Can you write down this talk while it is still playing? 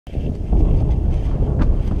Well,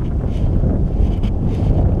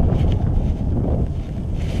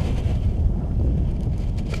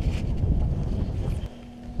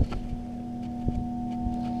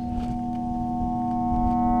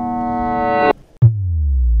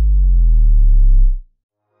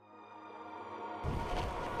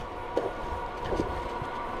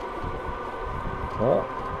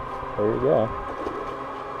 there you go.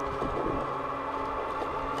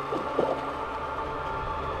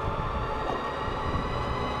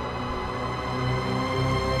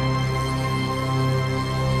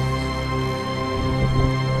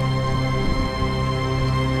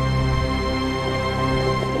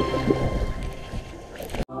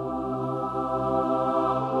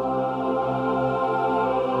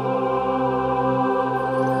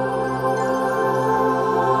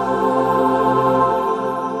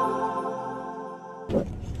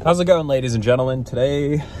 How's it going, ladies and gentlemen?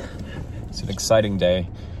 Today it's an exciting day.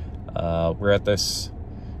 We're at this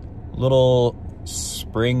little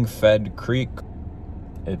spring-fed creek.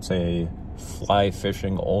 It's a fly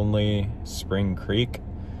fishing only spring creek.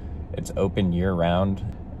 It's open year-round.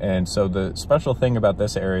 And so the special thing about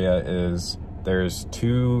this area is there's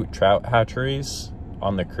 2 trout hatcheries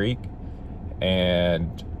on the creek,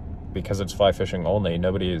 and because it's fly fishing only,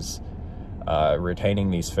 nobody is retaining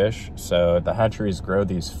these fish. So the hatcheries grow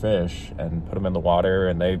these fish and put them in the water,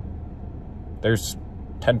 and there's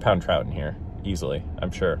 10-pound trout in here easily,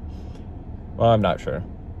 I'm sure. Well, I'm not sure.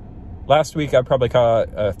 Last week I probably caught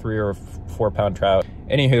a 3 or 4-pound trout.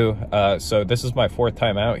 Anywho, so this is my 4th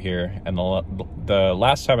time out here, and the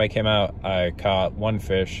last time I came out I caught 1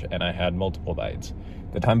 fish and I had multiple bites.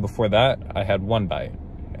 The time before that I had 1 bite,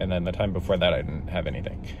 and then the time before that I didn't have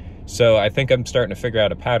anything. So I think I'm starting to figure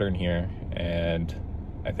out a pattern here, and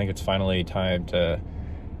I think it's finally time to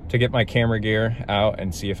get my camera gear out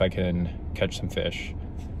and see if I can catch some fish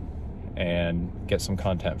and get some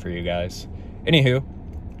content for you guys. Anywho,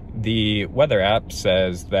 the weather app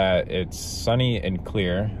says that it's sunny and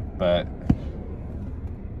clear, but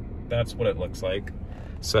that's what it looks like.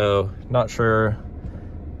 So not sure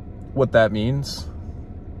what that means.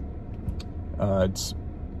 It's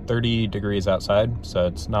 30 degrees outside, so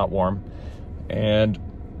it's not warm. And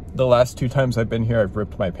the last 2 times I've been here, I've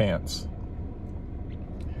ripped my pants.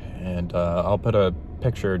 And I'll put a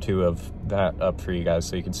picture or 2 of that up for you guys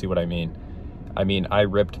so you can see what I mean. I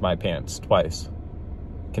ripped my pants twice,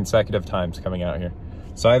 consecutive times coming out here.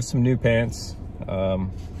 So I have some new pants. They're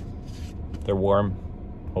warm.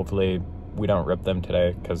 Hopefully we don't rip them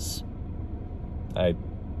today, because I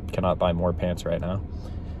cannot buy more pants right now.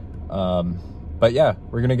 But yeah,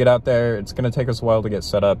 we're gonna get out there. It's gonna take us a while to get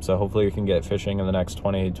set up, so hopefully we can get fishing in the next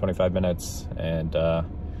 20-25 minutes and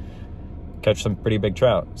catch some pretty big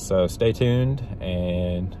trout. So stay tuned,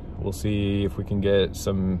 and we'll see if we can get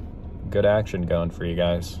some good action going for you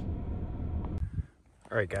guys.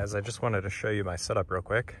 All right, guys, I just wanted to show you my setup real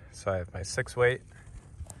quick. So I have my 6 weight,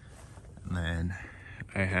 and then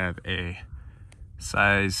I have a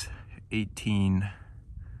size 18,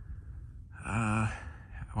 I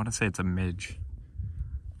want to say it's a midge.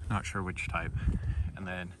 Not sure which type. And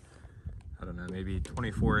then, I don't know, maybe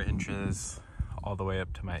 24 inches all the way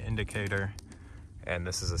up to my indicator. And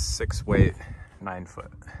this is a 6 weight, 9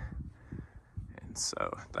 foot. And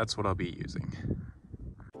so that's what I'll be using.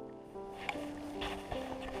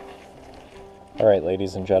 All right,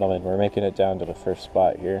 ladies and gentlemen, we're making it down to the first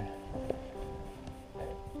spot here.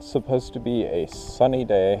 It's supposed to be a sunny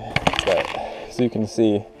day, but as you can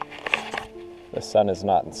see, the sun is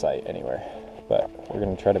not in sight anywhere. But we're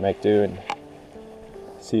gonna try to make do and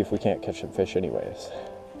see if we can't catch some fish anyways.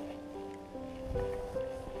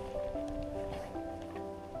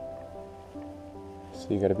 So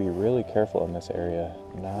you gotta be really careful in this area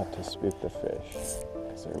not to spook the fish,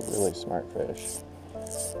 because they're really smart fish.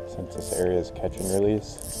 Since this area is catch and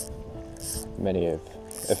release, many of,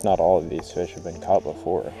 if not all of these fish have been caught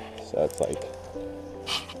before. So it's like,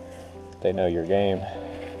 they know your game.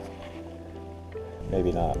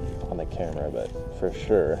 Maybe not on the camera, but for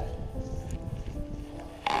sure.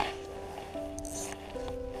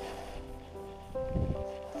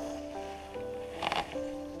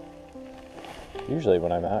 Usually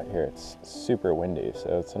when I'm out here, it's super windy,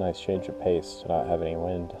 so it's a nice change of pace to not have any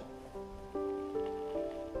wind.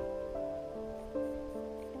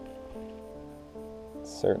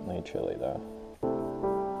 It's certainly chilly though.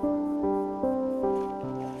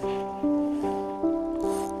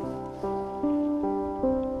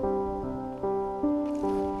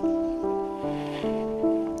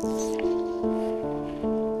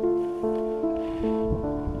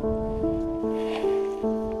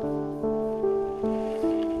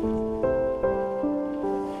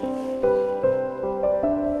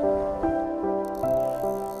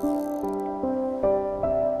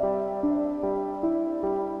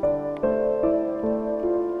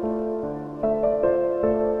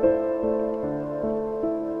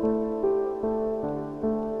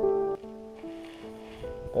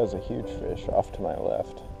 That was a huge fish off to my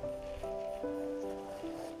left.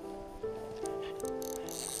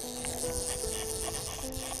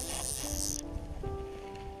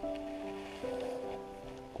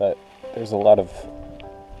 But there's a lot of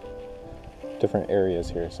different areas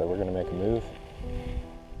here, so we're gonna make a move.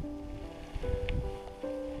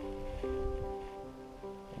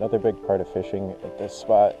 Another big part of fishing at this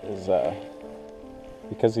spot is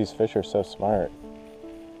because these fish are so smart,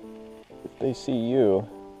 if they see you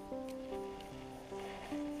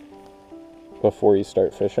before you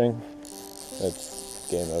start fishing, it's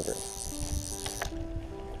game over.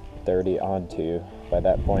 They're already on to you by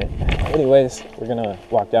that point. Anyways, we're gonna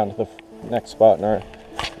walk down to the next spot in our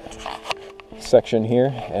section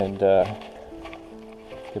here and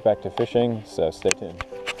get back to fishing, so stay tuned.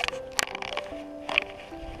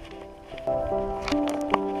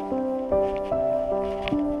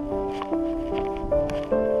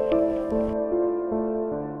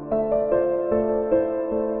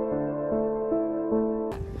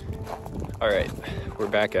 All right, we're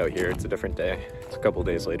back out here. It's a different day. It's a couple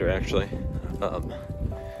days later, actually.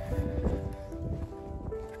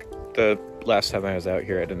 The last time I was out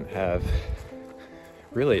here, I didn't have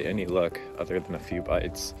really any luck other than a few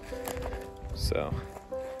bites. So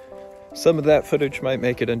some of that footage might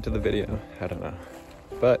make it into the video. I don't know.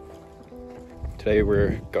 But today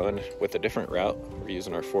we're going with a different route. We're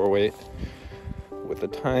using our 4-weight with a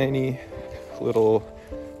tiny little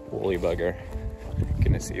woolly bugger.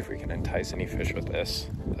 Gonna see if we can entice any fish with this.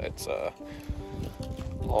 It's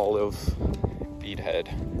olive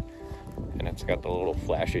beadhead, and it's got the little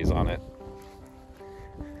flashies on it.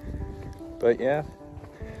 But yeah,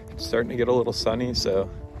 it's starting to get a little sunny, so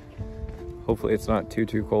hopefully it's not too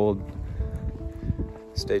cold.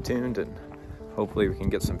 Stay tuned, and hopefully we can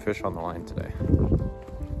get some fish on the line today.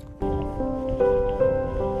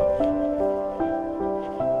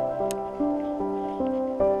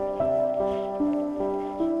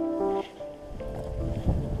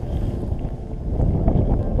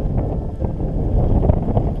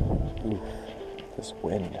 This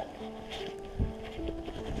wind.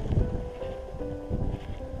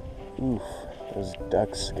 Oof, those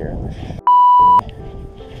ducks scare the shit out of me.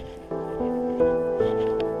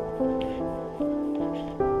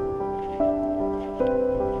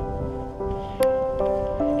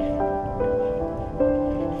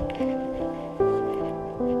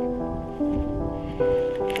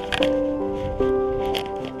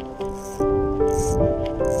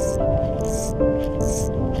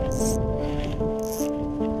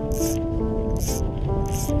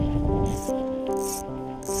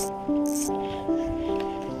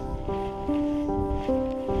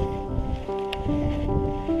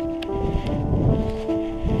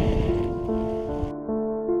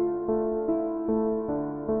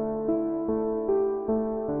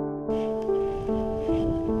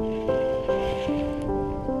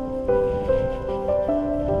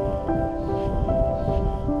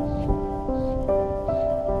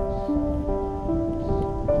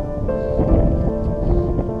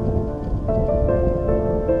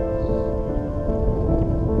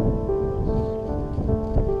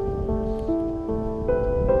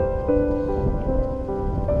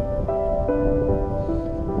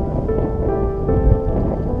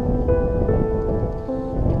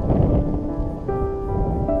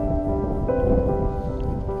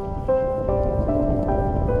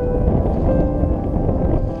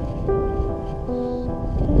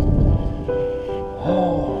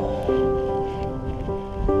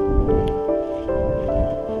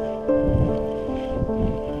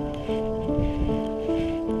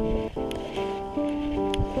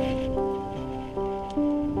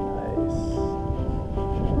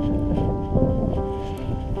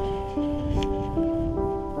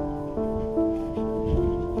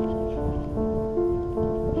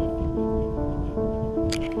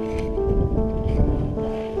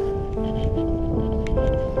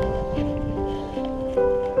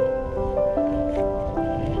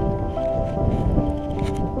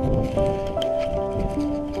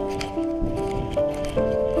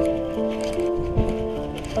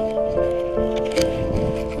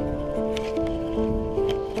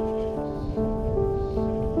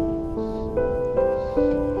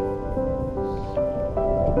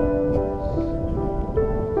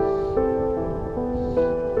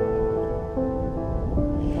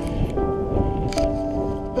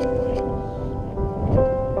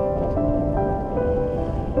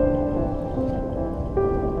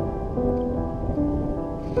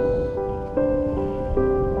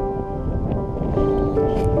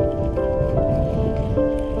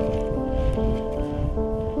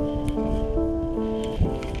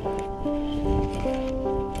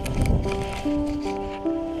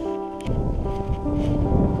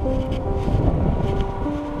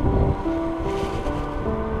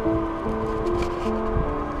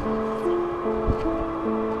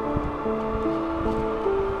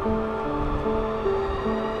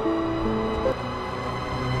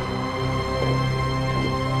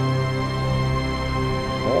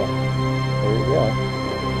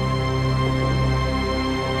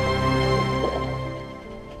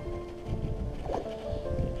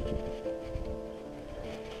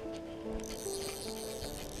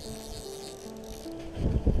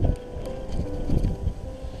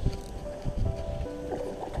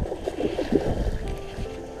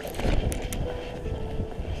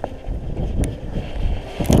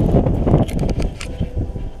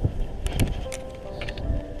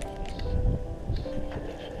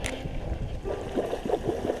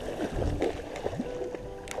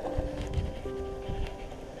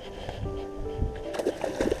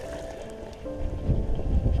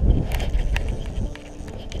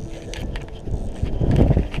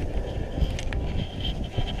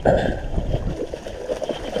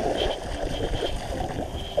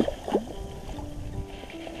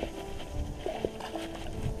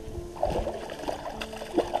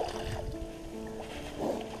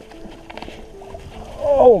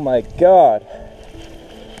 my God.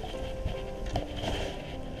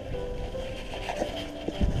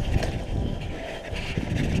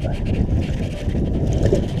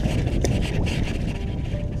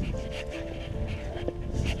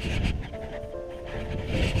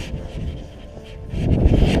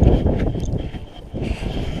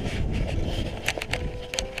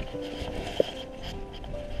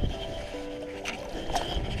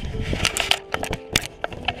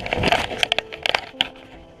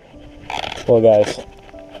 Well guys,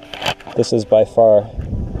 this is by far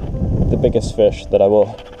the biggest fish that I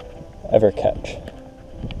will ever catch.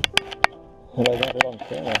 And I got it on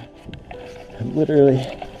camera. I'm literally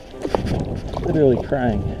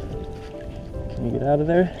crying. Can you get out of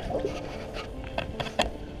there?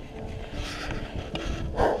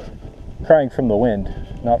 Crying from the wind,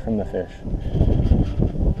 not from the fish.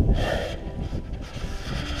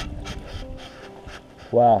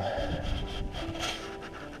 Wow.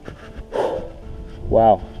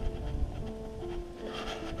 Wow.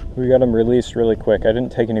 We got him released really quick. I didn't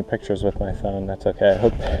take any pictures with my phone. That's okay. I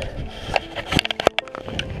hope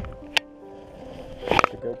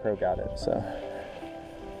the GoPro got it, so.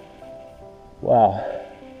 Wow.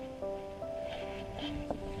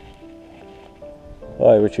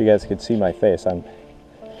 Well, I wish you guys could see my face. I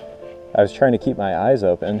was trying to keep my eyes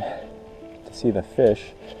open to see the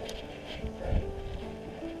fish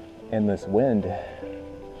and this wind.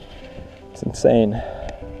 It's insane.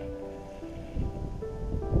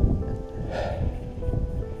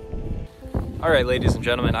 All right, ladies and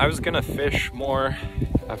gentlemen, I was gonna fish more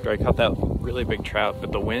after I caught that really big trout,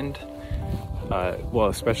 but the wind, well,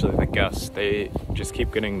 especially the gusts, they just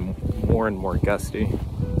keep getting more and more gusty.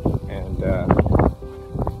 And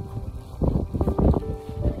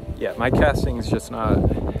yeah, my casting is just not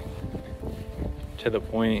to the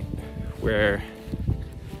point where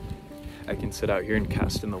I can sit out here and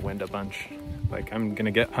cast in the wind a bunch. Like, I'm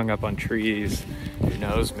gonna get hung up on trees, who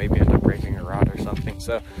knows, maybe end up breaking a rod or something.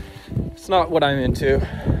 So it's not what I'm into.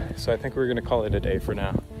 So I think we're gonna call it a day for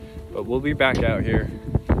now. But we'll be back out here.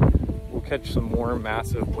 We'll catch some more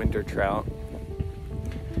massive winter trout.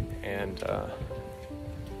 And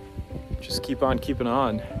just keep on keeping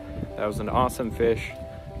on. That was an awesome fish.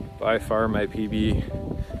 By far my PB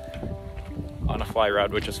on a fly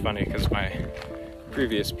rod, which is funny because my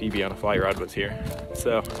previous PB on a fly rod was here.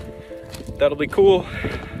 So that'll be cool.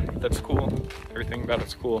 That's cool. Everything about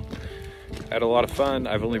it's cool. I had a lot of fun.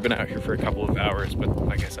 I've only been out here for a couple of hours, but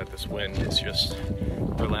like I said, this wind is just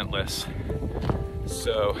relentless.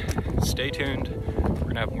 So stay tuned. We're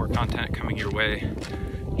gonna have more content coming your way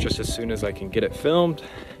just as soon as I can get it filmed.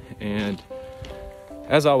 And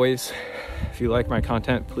as always, if you like my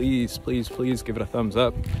content, please, please, please give it a thumbs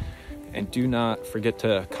up. And do not forget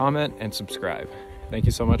to comment and subscribe. Thank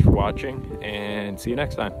you so much for watching, and see you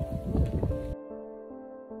next time.